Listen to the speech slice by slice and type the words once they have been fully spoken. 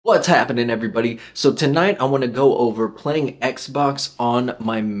What's happening, everybody? So tonight I want to go over playing Xbox on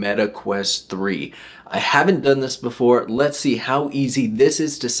my Meta Quest 3. I haven't done this before. Let's see how easy this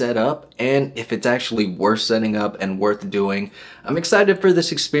is to set up and if it's actually worth setting up and worth doing. I'm excited for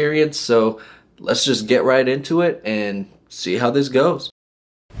this experience, so let's just get right into it and see how this goes.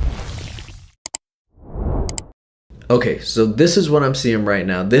 Okay, so this is what I'm seeing right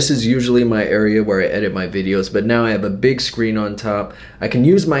now. This is usually my area where I edit my videos, but now I have a big screen on top. I can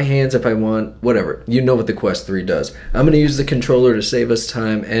use my hands if I want, whatever. You know what the Quest 3 does. I'm gonna use the controller to save us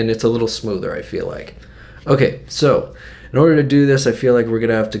time, and it's a little smoother, I feel like. Okay, so in order to do this, I feel like we're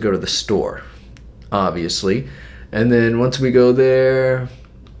gonna have to go to the store, obviously. And then once we go there,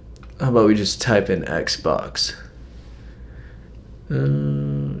 how about we just type in Xbox?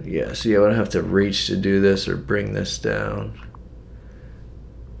 Yeah, so I would have to reach to do this or bring this down.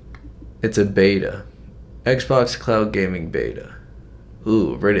 It's a beta. Xbox Cloud Gaming Beta.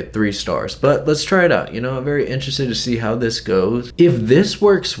 Ooh, rated 3 stars. But let's try it out. You know, I'm very interested to see how this goes. If this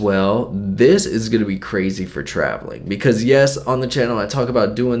works well, this is going to be crazy for traveling. Because yes, on the channel I talk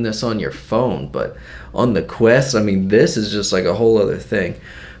about doing this on your phone, but on the Quest, I mean, this is just like a whole other thing.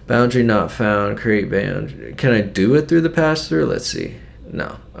 Boundary not found, create boundary. Can I do it through the pass-through? Let's see.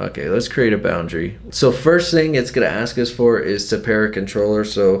 No. Okay, let's create a boundary. So first thing it's going to ask us for is to pair a controller.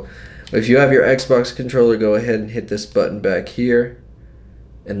 So if you have your Xbox controller, go ahead and hit this button back here.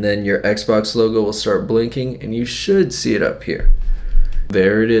 And then your Xbox logo will start blinking and you should see it up here.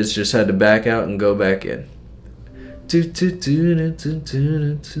 There it is. Just had to back out and go back in.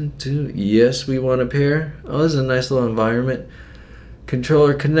 Yes, we want to pair. Oh, this is a nice little environment.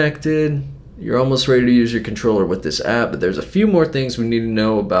 Controller connected. You're almost ready to use your controller with this app, but there's a few more things we need to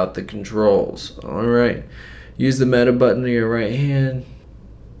know about the controls. Alright, use the meta button in your right hand.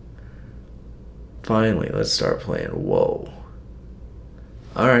 Finally, let's start playing. Whoa.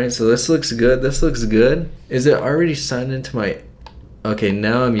 Alright, so this looks good. This looks good. Is it already signed into my... Okay,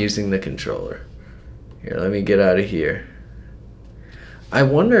 now I'm using the controller. Here, let me get out of here. I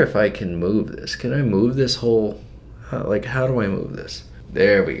wonder if I can move this. Can I move this whole... how do I move this?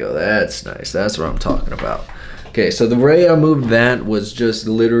 There we go. That's nice. That's what I'm talking about. Okay, so the way I moved that was just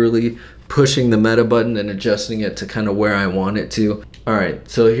literally pushing the meta button and adjusting it to kind of where I want it to. Alright,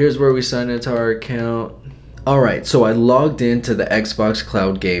 so here's where we sign into our account. Alright, so I logged into the Xbox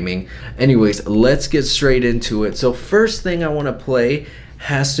Cloud Gaming. Anyways, let's get straight into it. So first thing I want to play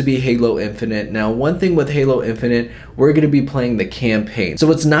has to be Halo Infinite. Now, one thing with Halo Infinite, we're going to be playing the campaign.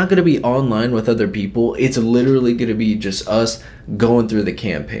 So it's not going to be online with other people. It's literally going to be just us going through the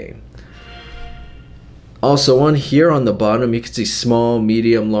campaign. Also, on here on the bottom, you can see small,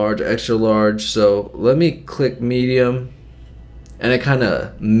 medium, large, extra large. So let me click medium. And it kind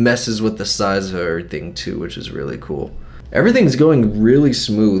of messes with the size of everything too, which is really cool. Everything's going really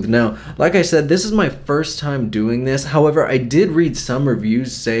smooth. Now, like I said, this is my first time doing this. However, I did read some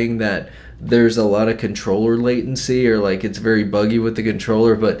reviews saying that there's a lot of controller latency or like it's very buggy with the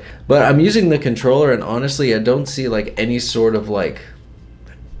controller, but I'm using the controller and honestly, I don't see like any sort of like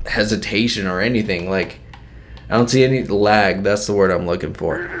hesitation or anything. Like, I don't see any lag. That's the word I'm looking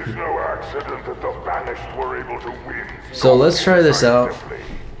for. It is no accident that the banished were able to win. So let's try this out.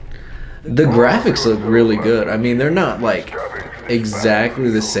 The graphics look really good. I mean, they're not like exactly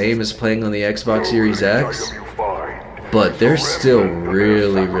the same as playing on the Xbox Series X, but they're still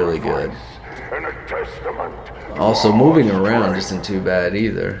really, really good. Also, moving around isn't too bad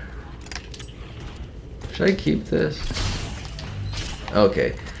either. Should I keep this?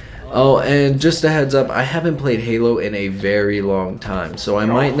 Okay. Oh, and just a heads up, I haven't played Halo in a very long time, so I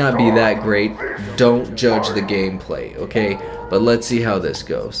might not be that great. Don't judge the gameplay, okay? But let's see how this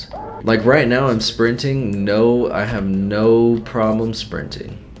goes. Like right now I'm sprinting. No, I have no problem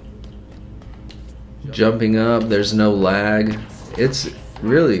sprinting. Jumping up, there's no lag. It's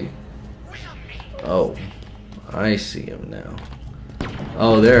really... Oh, I see him now.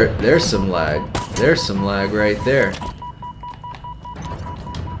 Oh, there's some lag. There's some lag right there.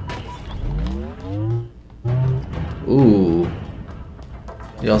 Ooh.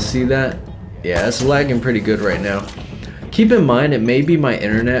 Y'all see that? Yeah, it's lagging pretty good right now. Keep in mind, it may be my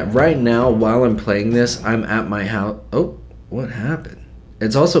internet. Right now, while I'm playing this, I'm at my house. Oh, what happened?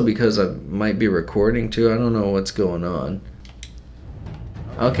 It's also because I might be recording too. I don't know what's going on.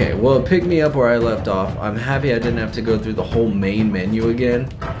 Okay, well, it picked me up where I left off. I'm happy I didn't have to go through the whole main menu again,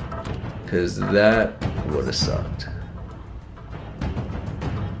 because that would have sucked.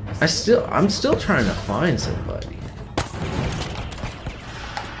 I'm still trying to find somebody.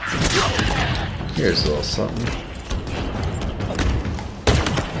 Here's a little something.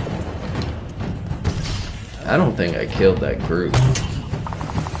 I don't think I killed that group.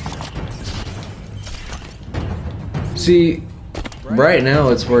 See, right now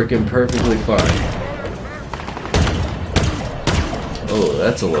it's working perfectly fine. Oh,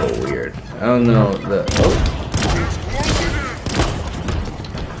 that's a little weird. I don't know the.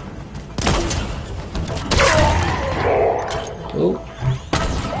 Oh.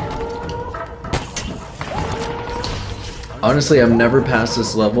 Honestly, I've never passed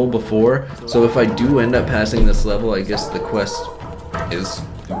this level before, so if I do end up passing this level, I guess the quest is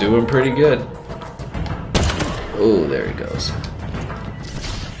doing pretty good. Oh, there he goes.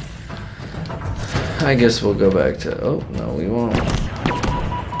 I guess we'll go back to. Oh, no, we won't.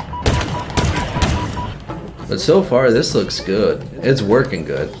 But so far, this looks good. It's working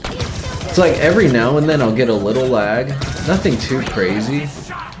good. It's like every now and then I'll get a little lag. Nothing too crazy.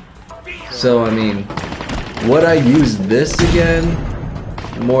 So, I mean, would I use this again?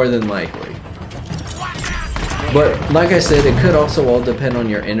 More than likely. But, like I said, it could also all depend on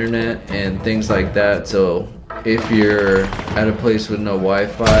your internet and things like that. So, if you're at a place with no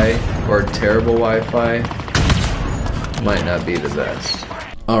Wi-Fi or terrible Wi-Fi, might not be the best.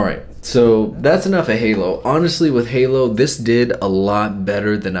 Alright, so that's enough of Halo. Honestly, with Halo, this did a lot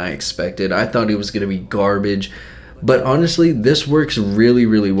better than I expected. I thought it was going to be garbage, but honestly, this works really,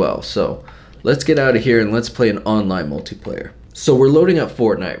 really well. So, let's get out of here and let's play an online multiplayer. So we're loading up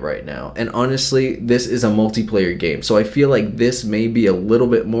Fortnite right now, and honestly, this is a multiplayer game, so I feel like this may be a little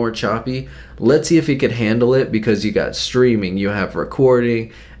bit more choppy. Let's see if it can handle it, because you got streaming, you have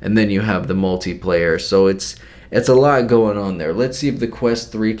recording, and then you have the multiplayer, so it's a lot going on there. Let's see if the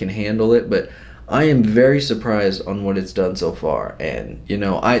Quest 3 can handle it, but I am very surprised on what it's done so far, and you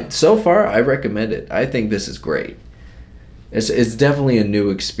know, so far I recommend it. I think this is great. It's definitely a new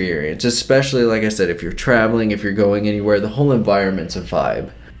experience, especially, like I said, if you're traveling, if you're going anywhere, the whole environment's a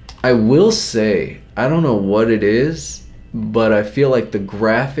vibe. I will say, I don't know what it is, but I feel like the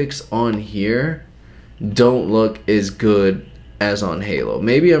graphics on here don't look as good as on Halo.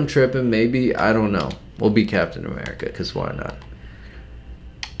 Maybe I'm tripping, maybe, I don't know. We'll be Captain America, because why not?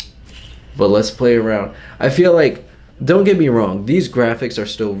 But let's play around. I feel like, don't get me wrong, these graphics are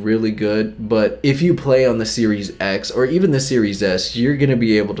still really good, but if you play on the Series X or even the Series S, you're going to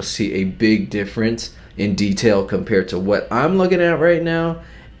be able to see a big difference in detail compared to what I'm looking at right now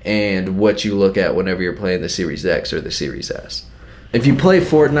and what you look at whenever you're playing the Series X or the Series S. If you play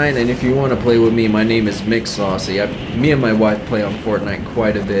Fortnite and if you want to play with me, my name is Mick Saucy. Me and my wife play on Fortnite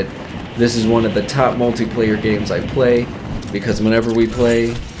quite a bit. This is one of the top multiplayer games I play, because whenever we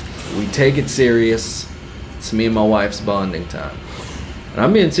play, we take it serious. It's me and my wife's bonding time. And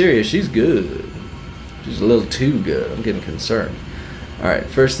I'm being serious, she's good. She's a little too good. I'm getting concerned. Alright,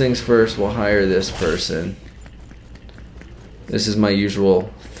 first things first, we'll hire this person. This is my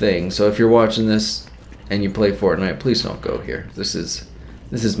usual thing. So if you're watching this and you play Fortnite, please don't go here. This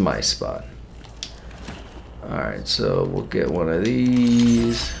is my spot. Alright, so we'll get one of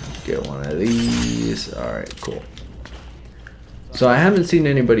these. Get one of these. Alright, cool. So I haven't seen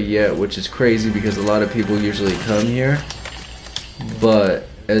anybody yet, which is crazy because a lot of people usually come here. But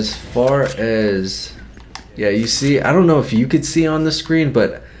as far as, yeah, you see, I don't know if you could see on the screen,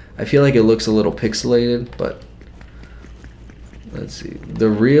 but I feel like it looks a little pixelated, but let's see. The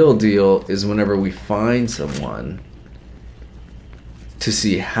real deal is whenever we find someone, to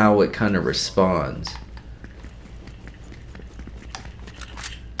see how it kind of responds.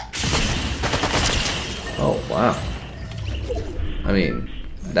 Oh, wow. I mean,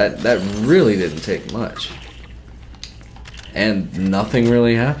 that really didn't take much. And nothing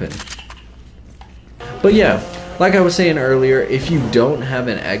really happened. But yeah, like I was saying earlier, if you don't have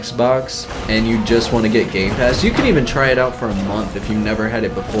an Xbox and you just want to get Game Pass, you can even try it out for a month if you've never had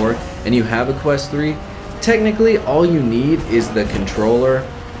it before and you have a Quest 3. Technically, all you need is the controller.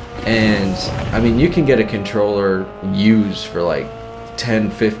 And, I mean, you can get a controller used for like 10,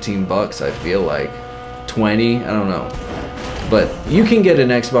 15 bucks, I feel like. 20, I don't know. But you can get an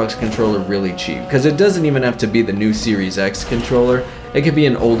Xbox controller really cheap, because it doesn't even have to be the new Series X controller. It could be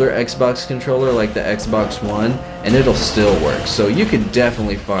an older Xbox controller like the Xbox One, and it'll still work. So you could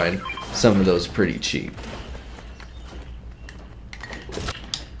definitely find some of those pretty cheap.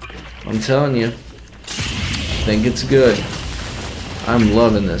 I'm telling you, I think it's good. I'm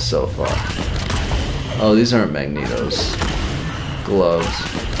loving this so far. Oh, these aren't Magneto's gloves.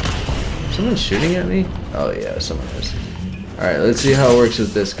 Someone shooting at me? Oh yeah, someone is. Alright, let's see how it works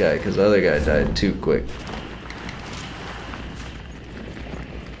with this guy, because the other guy died too quick.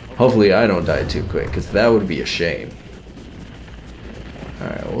 Hopefully I don't die too quick, because that would be a shame.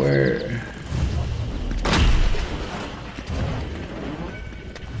 Alright, where...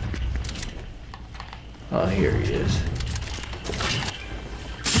 Oh, here he is.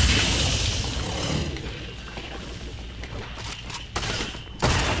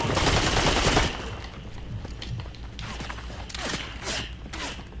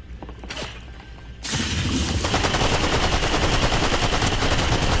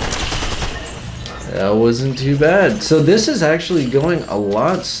 That wasn't too bad. So this is actually going a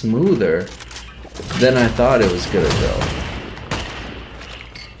lot smoother than I thought it was gonna go.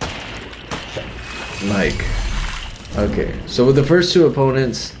 Like, okay, so with the first two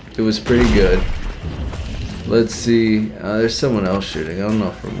opponents, it was pretty good. Let's see, there's someone else shooting. I don't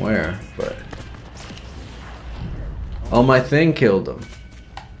know from where, but... Oh, my thing killed him.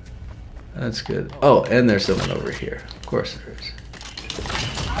 That's good. Oh, and there's someone over here. Of course there is.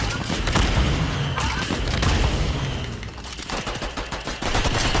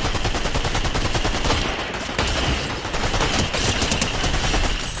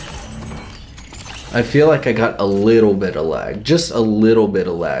 I feel like I got a little bit of lag. Just a little bit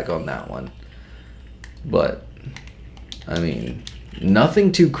of lag on that one. But, I mean,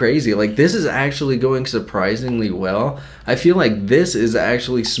 nothing too crazy. Like, this is actually going surprisingly well. I feel like this is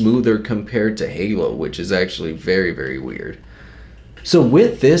actually smoother compared to Halo, which is actually very, very weird. So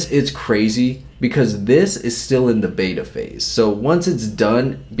with this, it's crazy because this is still in the beta phase. So once it's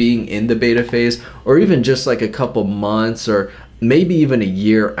done being in the beta phase, or even just like a couple months or maybe even a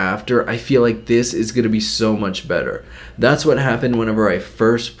year after, I feel like this is going to be so much better. That's what happened whenever I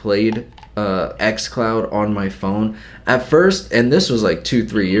first played xCloud on my phone. At first, and this was like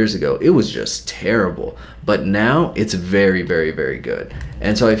 2-3 years ago, it was just terrible. But now it's very, very, very good.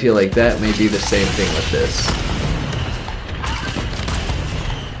 And so I feel like that may be the same thing with this.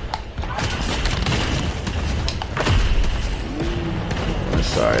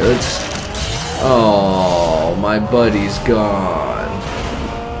 Sorry, let's... Oh, my buddy's gone.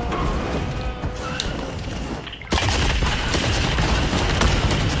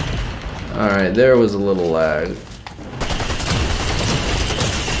 Alright, there was a little lag.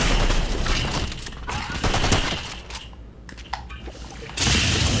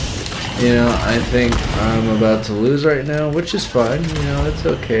 You know, I think I'm about to lose right now, which is fine. You know, it's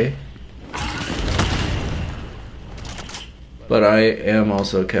okay. But I am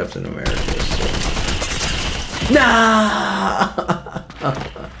also Captain America, so... Nah!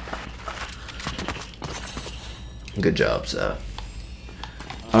 Good job, Seth.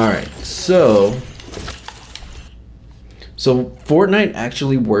 Alright, so Fortnite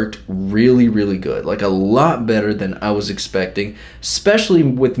actually worked really, really good. Like, a lot better than I was expecting, especially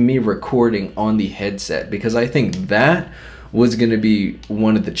with me recording on the headset, because I think that was going to be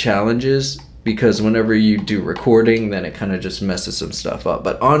one of the challenges, because whenever you do recording, then it kind of just messes some stuff up.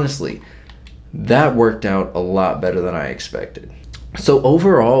 But honestly, that worked out a lot better than I expected. So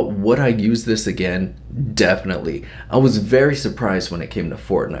overall, would I use this again? Definitely. I was very surprised when it came to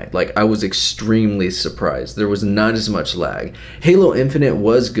Fortnite. Like, I was extremely surprised. There was not as much lag. Halo Infinite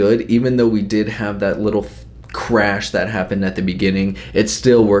was good, even though we did have that little crash that happened at the beginning. It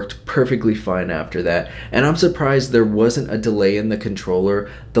still worked perfectly fine after that, and I'm surprised there wasn't a delay in the controller.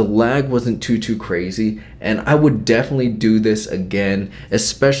 The lag wasn't too crazy, and I would definitely do this again,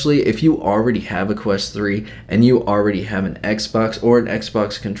 especially if you already have a Quest 3 and you already have an Xbox or an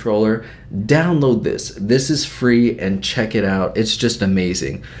Xbox controller. Download this. This is free, and check it out. It's just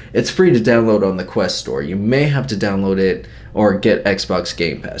amazing. It's free to download on the Quest store. You may have to download it or get Xbox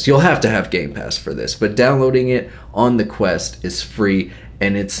Game Pass. You'll have to have Game Pass for this, but downloading it on the Quest is free,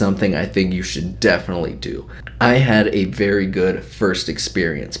 and it's something I think you should definitely do. I had a very good first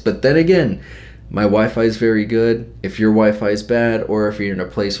experience, but then again, my Wi-Fi is very good. If your Wi-Fi is bad, or if you're in a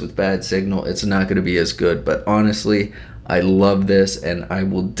place with bad signal, it's not going to be as good. But honestly, I love this, and I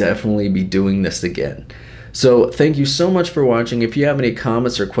will definitely be doing this again. So thank you so much for watching. If you have any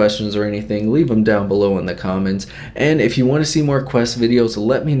comments or questions or anything, leave them down below in the comments. And if you want to see more Quest videos,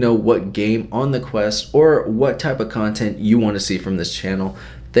 let me know what game on the Quest or what type of content you want to see from this channel.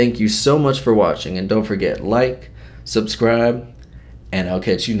 Thank you so much for watching, and don't forget, like, subscribe, and I'll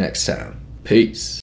catch you next time. Peace.